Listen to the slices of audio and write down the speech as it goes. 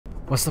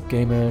What's up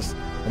gamers?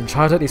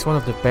 Uncharted is one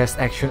of the best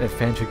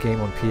action-adventure games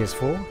on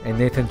PS4 and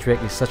Nathan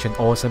Drake is such an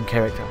awesome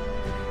character.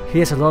 He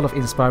has a lot of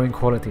inspiring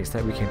qualities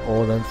that we can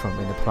all learn from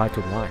and apply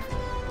to life.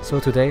 So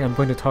today I'm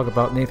going to talk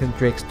about Nathan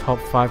Drake's top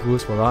 5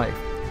 rules for life.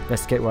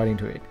 Let's get right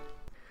into it.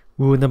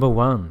 Rule number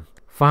 1.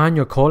 Find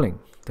your calling,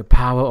 the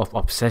power of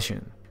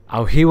obsession.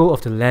 Our hero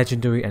of the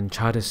legendary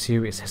Uncharted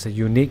series has a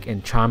unique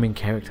and charming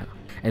character.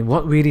 And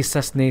what really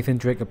sets Nathan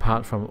Drake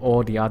apart from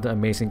all the other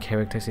amazing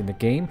characters in the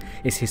game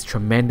is his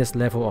tremendous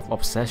level of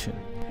obsession.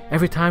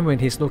 Every time when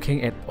he's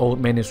looking at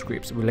old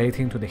manuscripts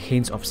relating to the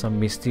hints of some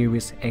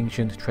mysterious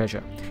ancient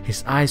treasure,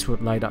 his eyes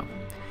would light up.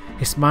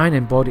 His mind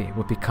and body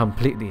would be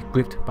completely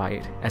gripped by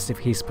it, as if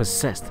he's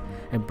possessed,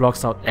 and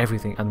blocks out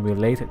everything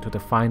unrelated to the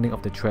finding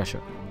of the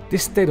treasure.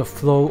 This state of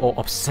flow or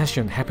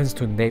obsession happens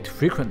to Nate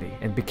frequently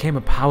and became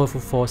a powerful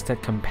force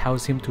that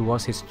compels him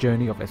towards his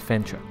journey of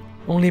adventure.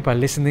 Only by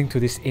listening to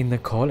this inner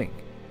calling,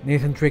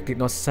 Nathan Drake did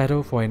not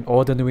settle for an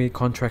ordinary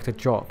contracted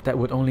job that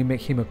would only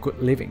make him a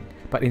good living,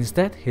 but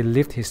instead he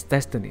lived his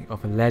destiny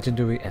of a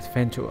legendary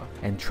adventurer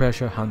and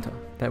treasure hunter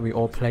that we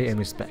all play and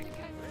respect.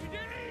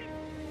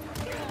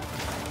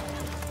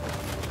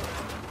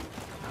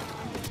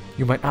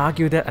 You might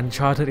argue that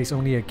Uncharted is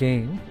only a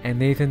game and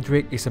Nathan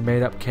Drake is a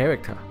made-up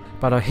character,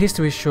 but our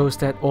history shows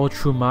that all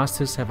true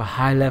masters have a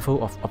high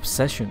level of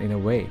obsession in a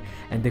way,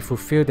 and they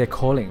fulfill their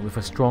calling with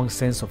a strong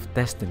sense of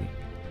destiny.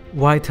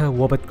 Writer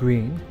Robert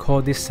Greene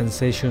called this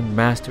sensation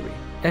mastery.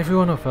 Every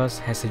one of us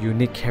has a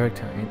unique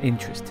character and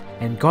interest,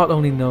 and God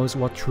only knows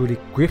what truly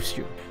grips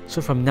you.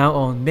 So from now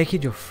on, make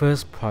it your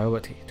first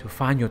priority to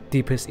find your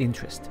deepest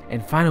interest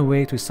and find a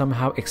way to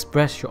somehow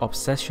express your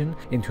obsession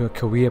into a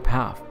career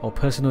path or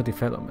personal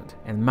development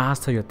and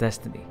master your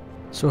destiny.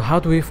 So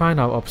how do we find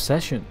our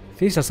obsession?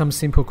 These are some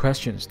simple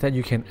questions that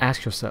you can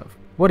ask yourself.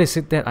 What is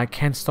it that I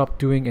can't stop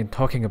doing and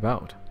talking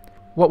about?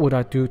 What would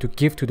I do to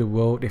give to the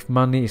world if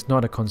money is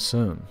not a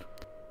concern?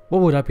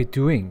 What would I be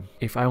doing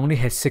if I only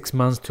had 6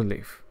 months to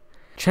live?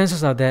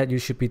 Chances are that you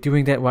should be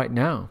doing that right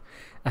now.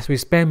 As we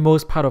spend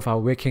most part of our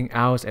waking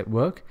hours at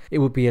work, it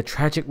would be a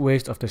tragic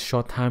waste of the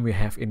short time we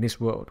have in this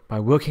world by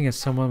working as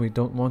someone we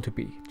don't want to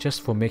be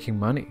just for making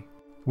money.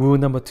 Rule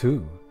number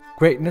 2.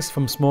 Greatness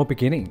from small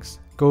beginnings.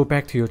 Go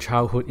back to your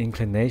childhood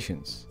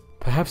inclinations.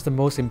 Perhaps the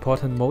most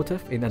important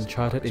motive in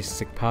Uncharted is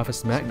Sic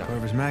Parvis Magna.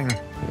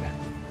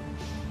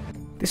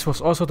 This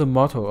was also the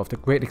motto of the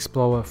great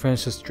explorer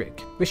Francis Drake,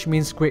 which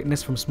means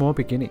greatness from small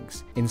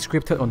beginnings,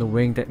 inscripted on the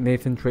ring that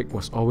Nathan Drake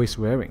was always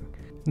wearing.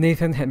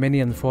 Nathan had many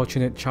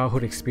unfortunate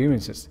childhood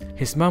experiences.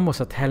 His mom was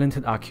a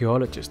talented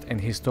archaeologist and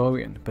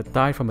historian but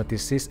died from a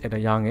disease at a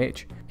young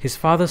age. His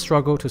father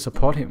struggled to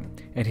support him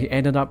and he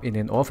ended up in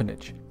an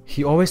orphanage.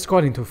 He always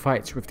got into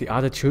fights with the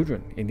other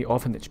children in the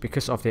orphanage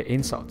because of their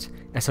insults.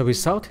 As a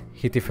result,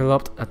 he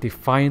developed a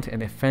defiant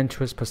and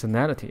adventurous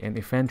personality and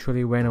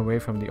eventually ran away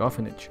from the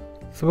orphanage.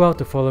 Throughout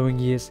the following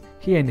years,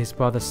 he and his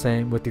brother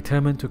Sam were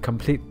determined to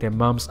complete their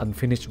mom's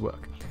unfinished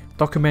work.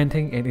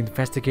 Documenting and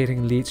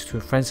investigating leads to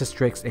Francis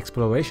Drake's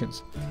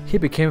explorations. He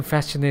became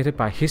fascinated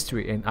by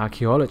history and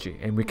archaeology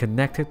and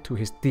reconnected to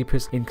his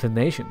deepest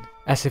inclination,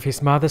 as if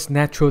his mother's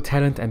natural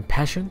talent and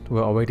passion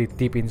were already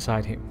deep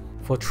inside him.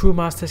 For true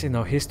masters in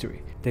our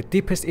history, their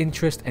deepest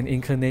interest and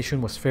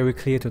inclination was very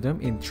clear to them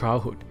in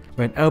childhood.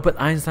 When Albert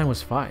Einstein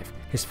was 5,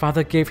 his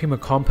father gave him a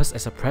compass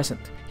as a present.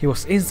 He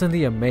was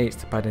instantly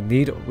amazed by the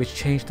needle which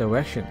changed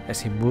direction as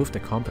he moved the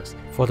compass.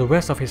 For the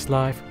rest of his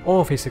life,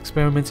 all of his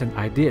experiments and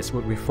ideas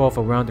would revolve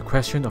around the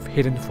question of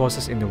hidden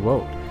forces in the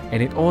world,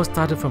 and it all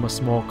started from a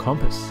small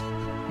compass.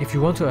 If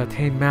you want to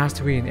attain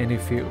mastery in any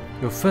field,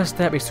 your first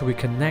step is to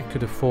reconnect to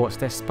the force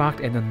that sparked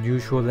an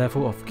unusual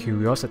level of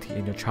curiosity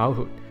in your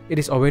childhood. It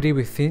is already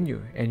within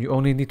you, and you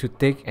only need to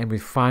dig and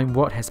refine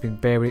what has been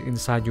buried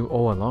inside you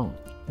all along.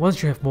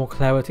 Once you have more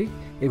clarity,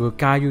 it will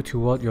guide you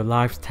toward your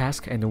life's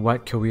task and the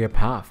right career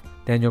path.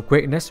 Then your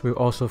greatness will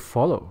also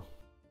follow.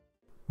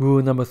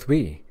 Rule number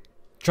 3.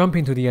 Jump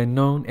into the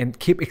unknown and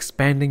keep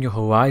expanding your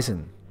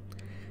horizon.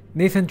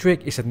 Nathan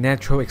Drake is a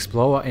natural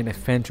explorer and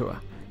adventurer.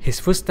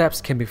 His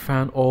footsteps can be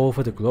found all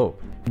over the globe.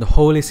 From the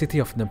holy city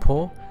of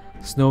Nepal,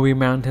 snowy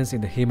mountains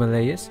in the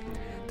Himalayas,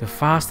 the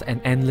vast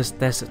and endless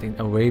desert in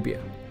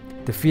Arabia,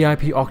 the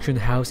VIP auction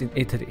house in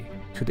Italy,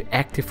 to the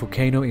active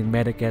volcano in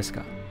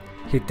Madagascar.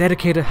 He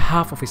dedicated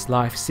half of his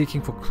life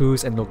seeking for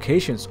clues and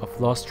locations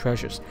of lost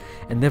treasures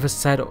and never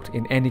settled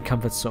in any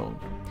comfort zone.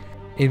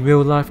 In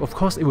real life, of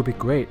course it would be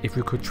great if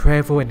we could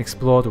travel and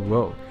explore the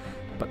world,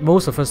 but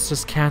most of us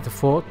just can't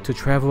afford to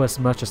travel as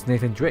much as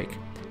Nathan Drake.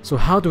 So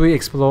how do we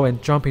explore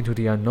and jump into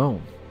the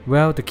unknown?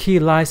 Well, the key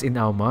lies in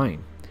our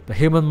mind. The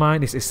human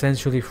mind is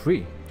essentially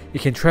free.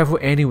 It can travel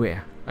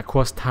anywhere,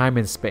 across time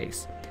and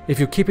space. If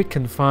you keep it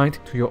confined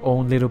to your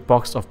own little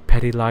box of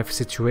petty life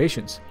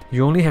situations,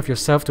 you only have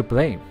yourself to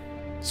blame.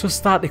 So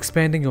start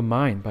expanding your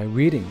mind by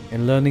reading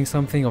and learning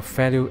something of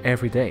value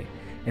every day,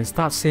 and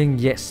start saying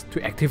yes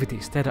to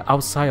activities that are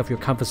outside of your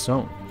comfort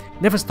zone.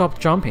 Never stop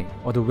jumping,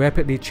 or the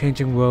rapidly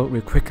changing world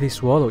will quickly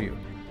swallow you.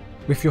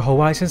 With your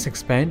horizons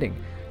expanding,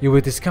 you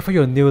will discover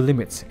your new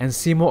limits and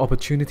see more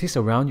opportunities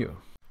around you.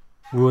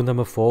 Rule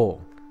number 4.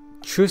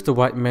 Choose the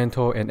right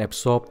mentor and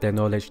absorb their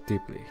knowledge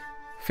deeply.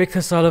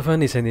 Victor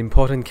Sullivan is an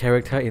important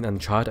character in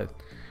Uncharted.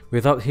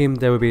 Without him,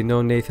 there would be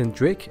no Nathan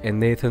Drake,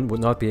 and Nathan would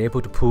not be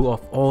able to pull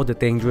off all the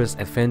dangerous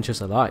adventures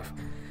alive,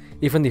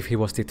 even if he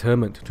was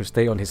determined to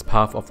stay on his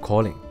path of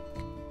calling.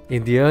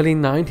 In the early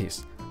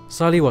 90s,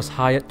 Sully was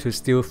hired to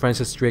steal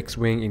Francis Drake's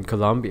ring in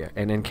Colombia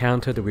and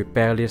encountered the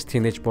rebellious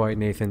teenage boy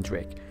Nathan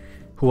Drake,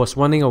 who was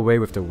running away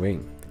with the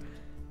ring.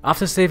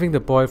 After saving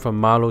the boy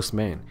from Marlowe's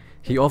men,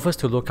 he offers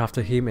to look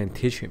after him and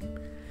teach him,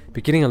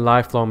 beginning a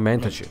lifelong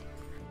mentorship.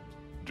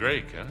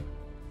 Drake, huh?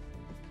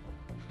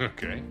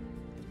 Okay.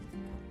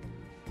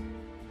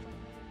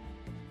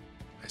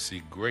 I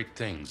see great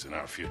things in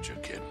our future,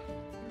 kid.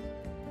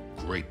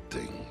 Great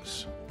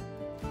things.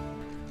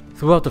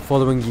 Throughout the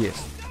following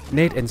years,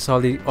 Nate and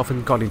Sully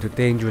often got into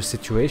dangerous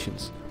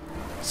situations.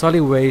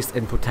 Sully raised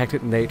and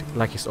protected Nate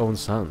like his own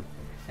son,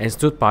 and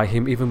stood by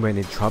him even when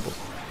in trouble.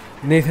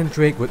 Nathan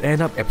Drake would end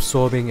up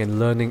absorbing and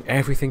learning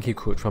everything he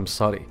could from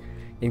Sully,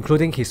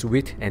 including his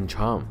wit and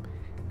charm,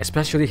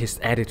 especially his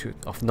attitude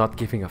of not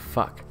giving a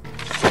fuck.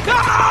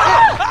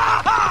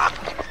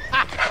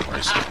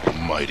 Christ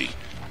almighty.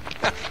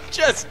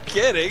 Just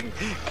kidding.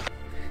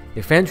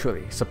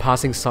 Eventually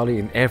surpassing Sully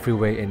in every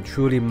way and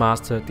truly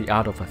mastered the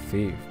art of a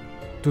thief.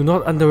 Do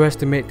not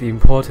underestimate the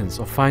importance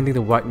of finding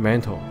the right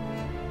mentor.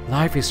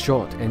 Life is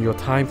short and your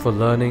time for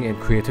learning and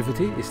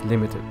creativity is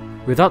limited.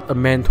 Without a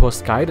mentor's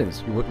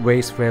guidance, you would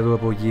waste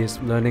valuable years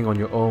learning on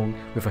your own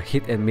with a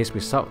hit and miss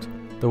result.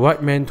 The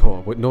right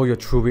mentor would know your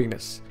true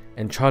weakness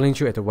and challenge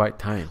you at the right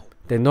time.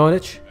 Their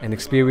knowledge and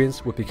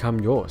experience would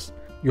become yours.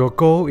 Your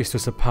goal is to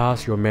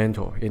surpass your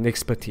mentor in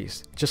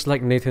expertise, just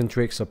like Nathan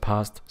Drake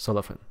surpassed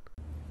Sullivan.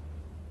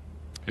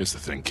 Here's the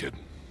thing, kid.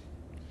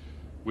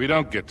 We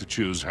don't get to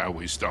choose how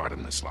we start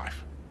in this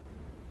life.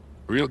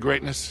 Real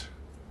greatness,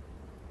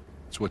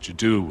 it's what you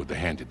do with the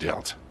hand you're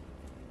dealt.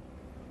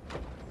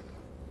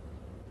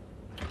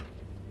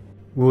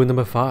 Rule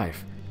number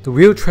 5. The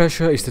real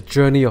treasure is the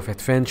journey of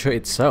adventure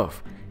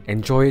itself.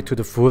 Enjoy it to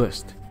the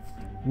fullest.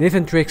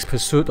 Nathan Drake's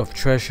pursuit of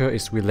treasure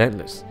is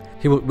relentless.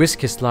 He would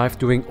risk his life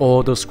doing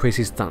all those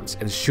crazy stunts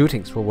and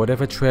shootings for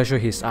whatever treasure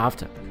he is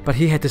after. But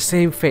he had the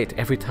same fate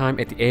every time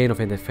at the end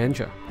of an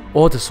adventure.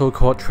 All the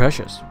so-called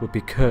treasures would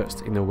be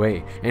cursed in a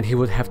way, and he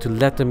would have to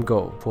let them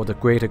go for the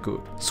greater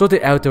good. So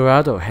the El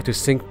Dorado had to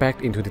sink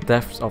back into the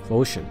depths of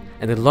ocean,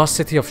 and the lost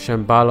city of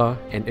Shambhala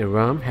and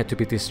Iram had to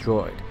be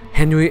destroyed.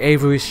 Henry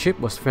Avery's ship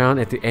was found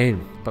at the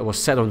end, but was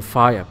set on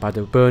fire by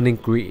the burning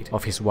greed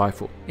of his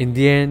rival. In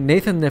the end,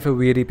 Nathan never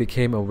really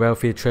became a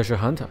wealthy treasure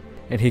hunter,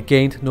 and he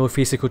gained no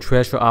physical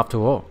treasure after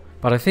all.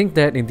 But I think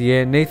that in the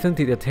end, Nathan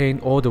did attain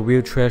all the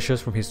real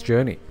treasures from his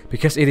journey,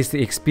 because it is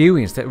the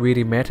experience that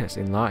really matters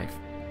in life.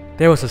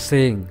 There was a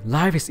saying,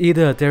 life is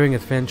either a daring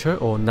adventure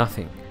or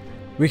nothing.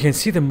 We can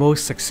see the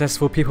most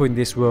successful people in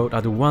this world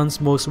are the ones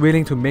most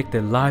willing to make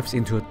their lives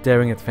into a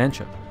daring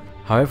adventure.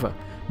 However,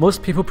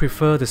 most people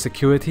prefer the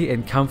security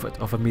and comfort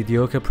of a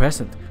mediocre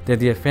present than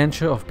the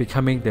adventure of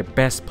becoming their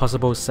best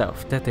possible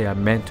self that they are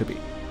meant to be.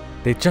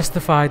 They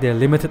justify their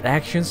limited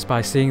actions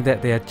by saying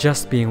that they are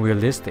just being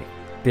realistic.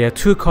 They are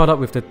too caught up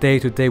with the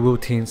day-to-day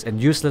routines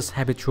and useless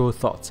habitual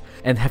thoughts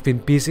and have been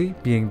busy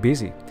being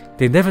busy.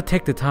 They never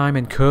take the time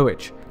and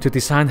courage to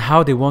design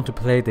how they want to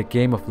play the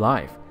game of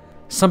life.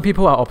 Some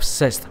people are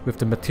obsessed with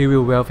the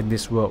material wealth in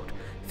this world,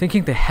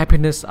 thinking their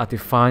happiness are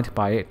defined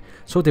by it,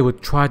 so they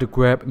would try to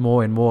grab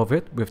more and more of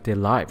it with their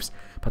lives,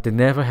 but they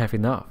never have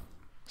enough.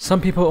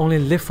 Some people only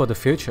live for the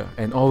future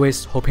and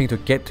always hoping to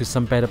get to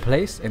some better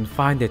place and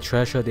find their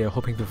treasure they are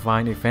hoping to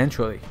find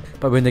eventually.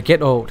 But when they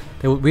get old,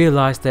 they would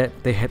realize that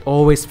they had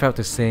always felt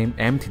the same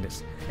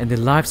emptiness and their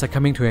lives are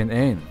coming to an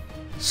end.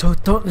 So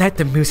don't let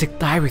the music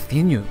die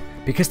within you,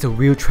 because the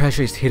real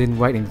treasure is hidden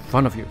right in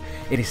front of you.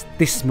 It is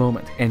this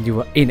moment and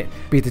you are in it.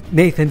 Be the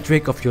Nathan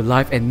Drake of your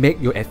life and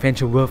make your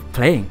adventure worth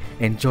playing.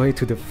 Enjoy it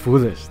to the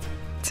fullest.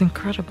 It's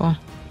incredible.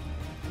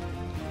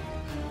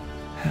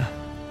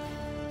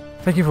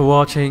 Thank you for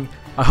watching.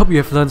 I hope you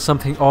have learned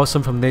something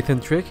awesome from Nathan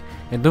Drake,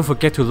 and don't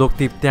forget to look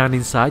deep down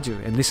inside you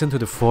and listen to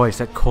the voice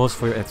that calls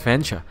for your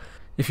adventure.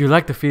 If you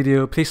liked the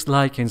video, please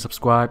like and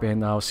subscribe,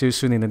 and I'll see you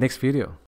soon in the next video.